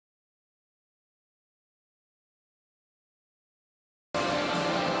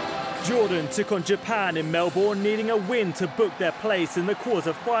Jordan took on Japan in Melbourne, needing a win to book their place in the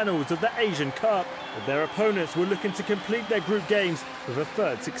quarter-finals of the Asian Cup. But their opponents were looking to complete their group games with a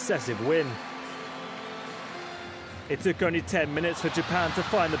third successive win. It took only 10 minutes for Japan to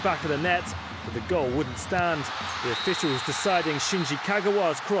find the back of the net, but the goal wouldn't stand, the officials deciding Shinji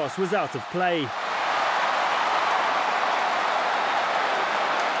Kagawa's cross was out of play.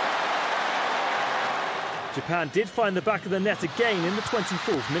 Japan did find the back of the net again in the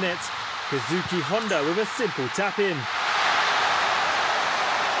 24th minute. Keisuke Honda with a simple tap-in.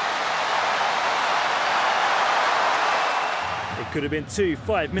 It could have been 2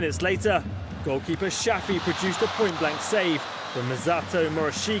 5 minutes later. Goalkeeper Shafi produced a point-blank save from Masato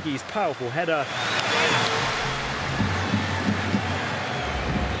Moroshigi's powerful header.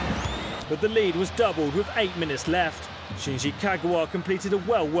 But the lead was doubled with 8 minutes left. Shinji Kagawa completed a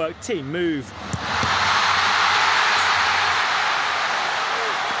well-worked team move.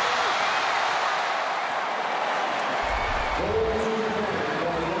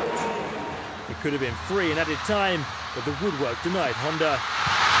 It could have been 3 in added time, but the woodwork denied Honda.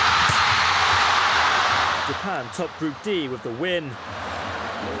 Japan topped Group D with the win.